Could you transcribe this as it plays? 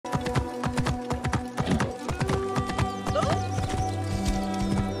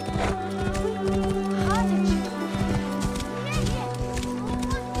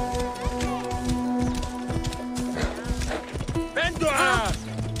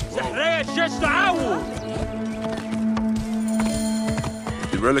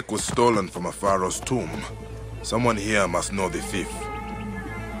The relic was stolen from a pharaoh's tomb. Someone here must know the thief.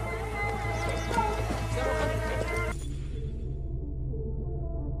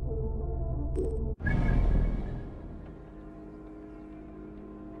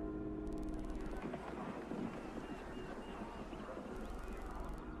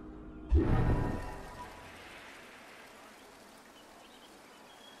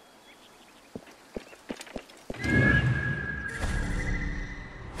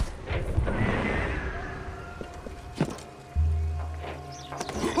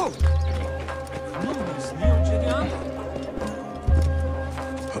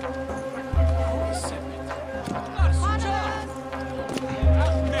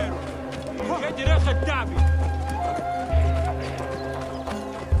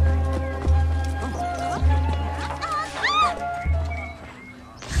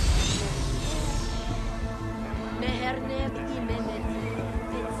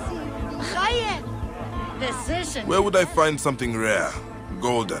 Where would I find something rare,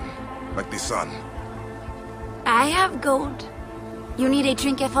 golden, like the sun? I have gold. You need a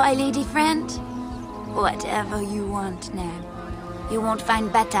trinket for a lady friend? Whatever you want, Neb. You won't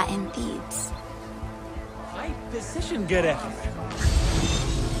find better in Thebes. Right decision, Gerek.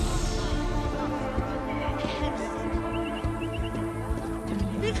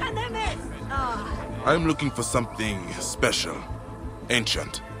 I'm looking for something special,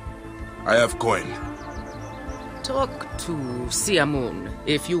 ancient. I have coin. Talk to Siamun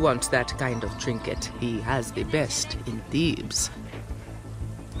if you want that kind of trinket. He has the best in Thebes.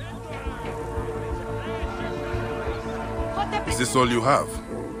 Is this all you have?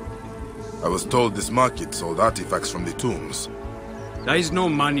 I was told this market sold artifacts from the tombs. There is no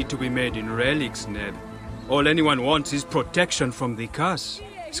money to be made in relics, Neb. All anyone wants is protection from the curse.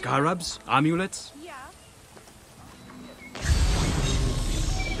 Scarabs, amulets.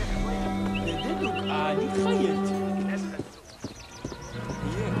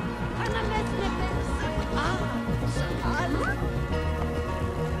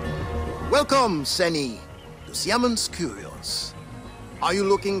 Welcome, Seni, to Siamun's Curios. Are you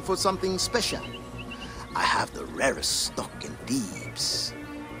looking for something special? I have the rarest stock in Thebes.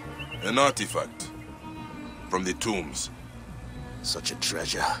 An artifact from the tombs. Such a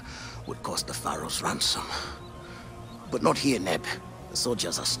treasure would cost the pharaoh's ransom. But not here, Neb. The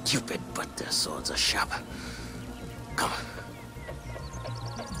soldiers are stupid, but their swords are sharp. Come.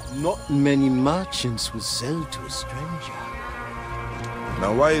 Not many merchants would sell to a stranger.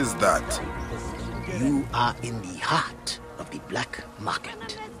 Now why is that? You are in the heart of the black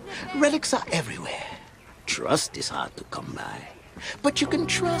market. Relics are everywhere. Trust is hard to come by. But you can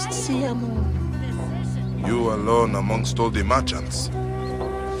trust Siamun. You alone amongst all the merchants.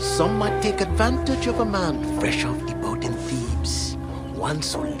 Some might take advantage of a man fresh off the boat in Thebes. One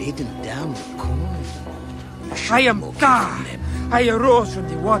so laden down with coin. I am Ka. I arose from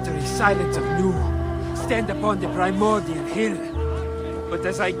the watery silence of Nu. Stand upon the primordial hill. But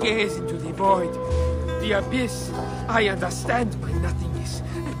as I gaze into the void, the abyss, I understand my nothingness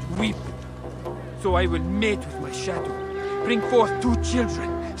and weep. So I will mate with my shadow, bring forth 2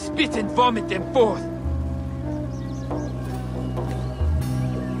 children, spit and vomit them forth.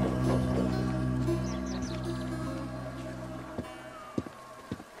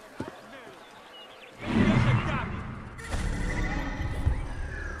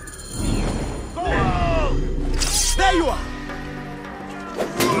 There you are!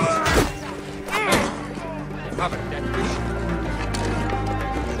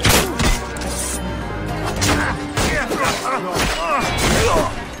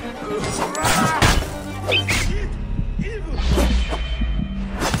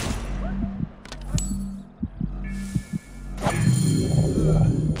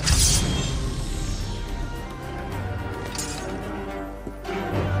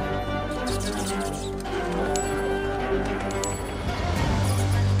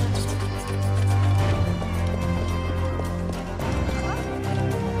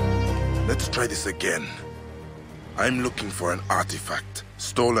 Let's try this again. I'm looking for an artifact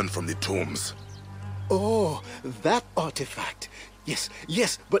stolen from the tombs. Oh, that artifact.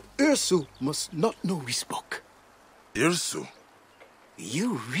 Yes, but Ursu must not know we spoke. Irsu?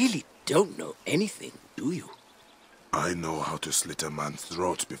 You really don't know anything, do you? I know how to slit a man's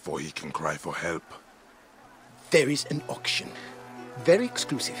throat before he can cry for help. There is an auction. Very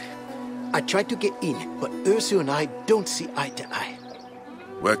exclusive. I tried to get in, but Ursu and I don't see eye to eye.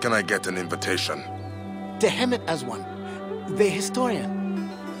 Where can I get an invitation? The Hemet has one. The historian.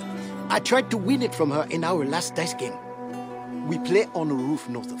 I tried to win it from her in our last dice game. We play on a roof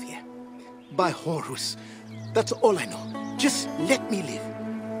north of here. By Horus. That's all I know. Just let me live.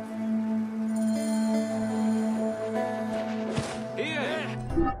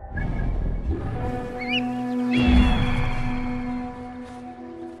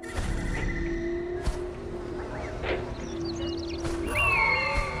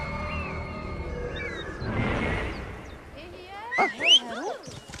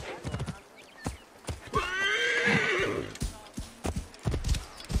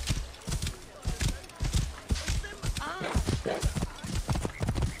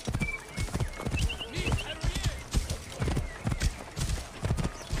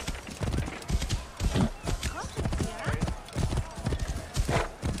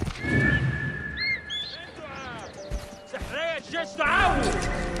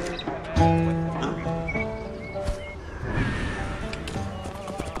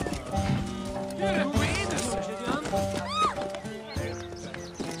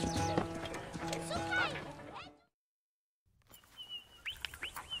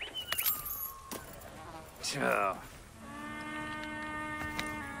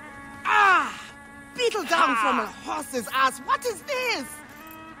 Beetle down from a horse's ass. What is this?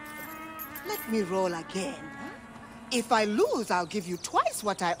 Let me roll again. If I lose, I'll give you twice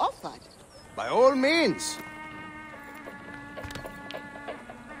what I offered. By all means.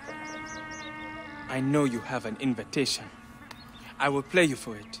 I know you have an invitation. I will play you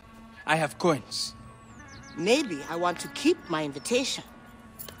for it. I have coins. Maybe I want to keep my invitation.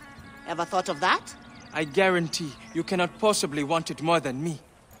 Ever thought of that? I guarantee you cannot possibly want it more than me.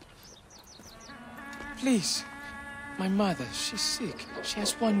 Please. My mother, she's sick. She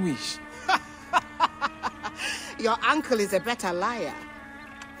has one wish. Your uncle is a better liar.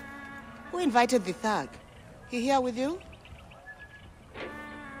 Who invited the thug? He here with you?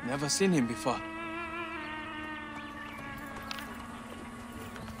 Never seen him before.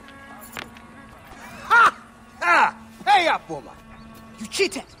 Ha! Ha! Hey up, woman! You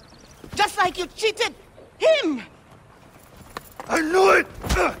cheated! Just like you cheated him! I knew it!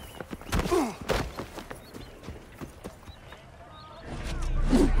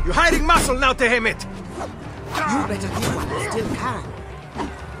 You're hiding muscle now, Tehemet! You better do what you still can.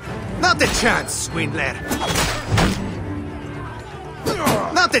 Not a chance, swindler!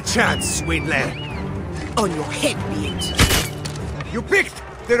 Not a chance, swindler! On your head be it. You picked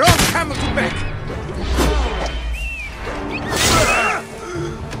the wrong camel to beg!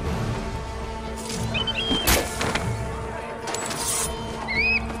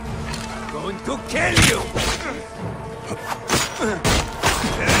 Going to kill you!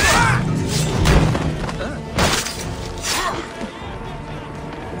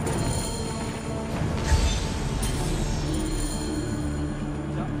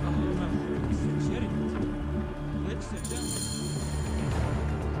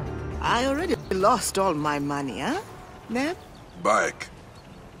 I already lost all my money, huh, Neb? Bayek,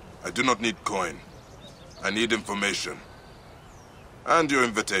 I do not need coin. I need information. And your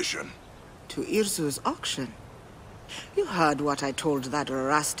invitation. To Irsu's auction. You heard what I told that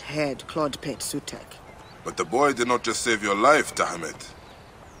rust-haired Claude-Pet Sutek. But the boy did not just save your life, Tahamet.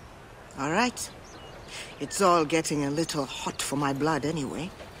 All right. It's all getting a little hot for my blood anyway.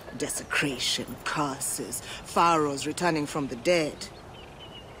 Desecration, curses, pharaohs returning from the dead.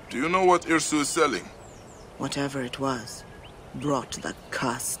 Do you know what Irsu is selling? Whatever it was, brought the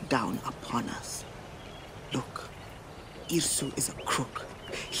curse down upon us. Look, Irsu is a crook.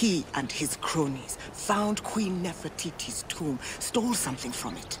 He and his cronies found Queen Nefertiti's tomb, stole something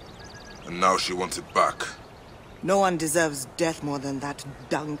from it. And now she wants it back. No one deserves death more than that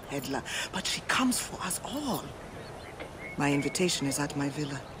dung peddler, but she comes for us all. My invitation is at my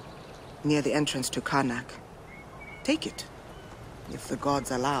villa, near the entrance to Karnak. Take it, if the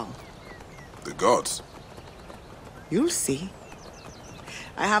gods allow. The gods? You'll see.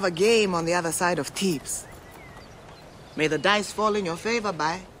 I have a game on the other side of Thebes. May the dice fall in your favor,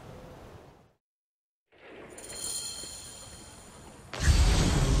 Bai.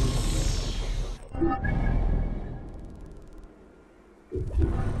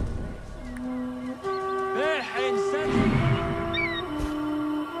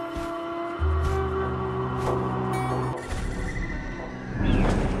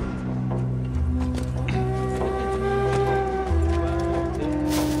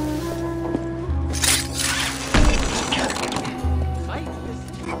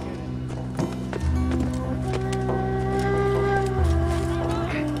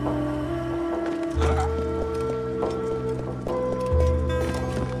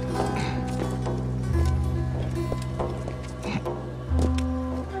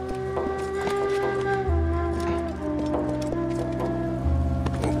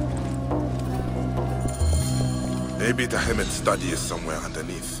 Maybe the Hemet's study is somewhere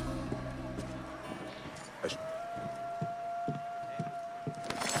underneath.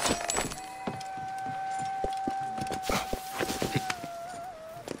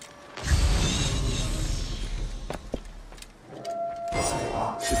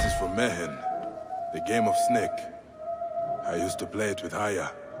 This is from Mehen, the game of Snake. I used to play it with Haya.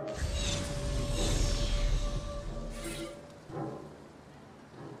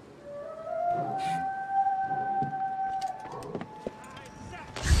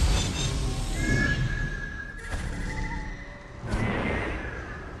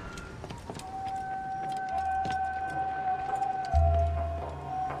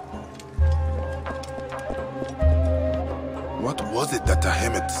 What was it that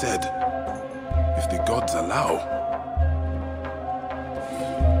Tahemet said? If the gods allow.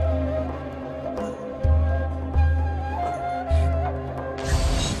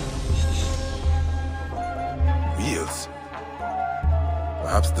 Wheels?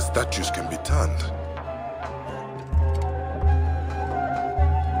 Perhaps the statues can be turned.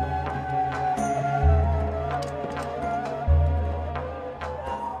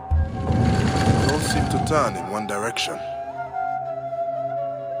 They all seem to turn in one direction.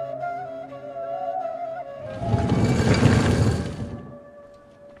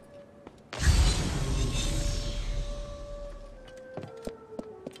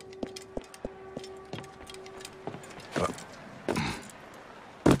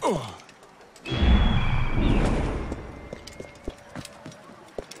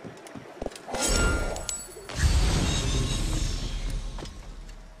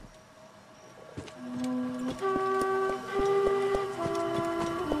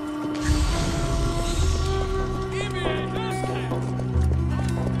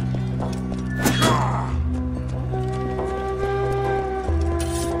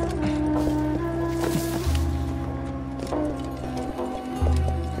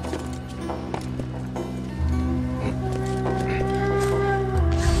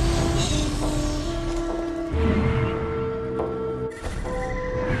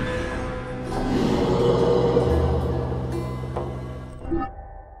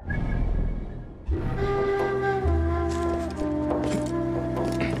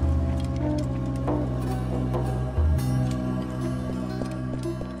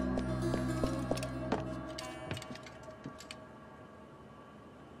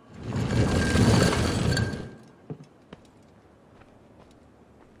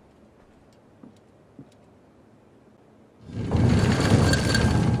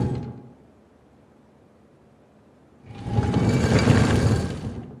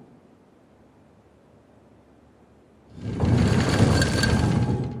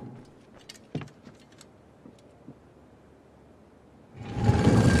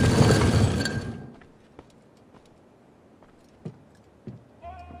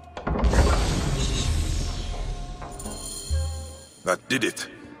 That did it.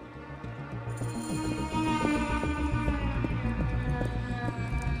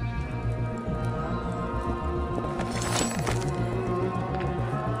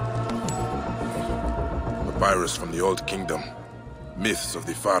 Papyrus from the Old Kingdom. Myths of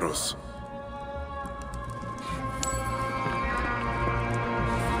the Pharaohs.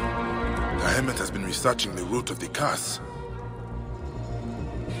 Tahemet has been researching the root of the curse.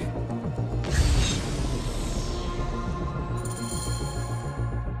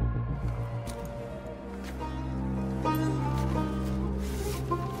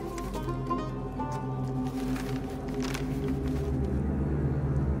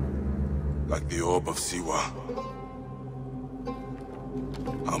 Like the orb of Siwa.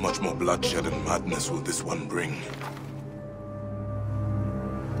 How much more bloodshed and madness will this one bring?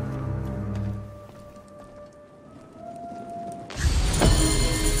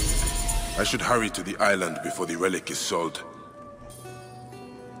 I should hurry to the island before the relic is sold.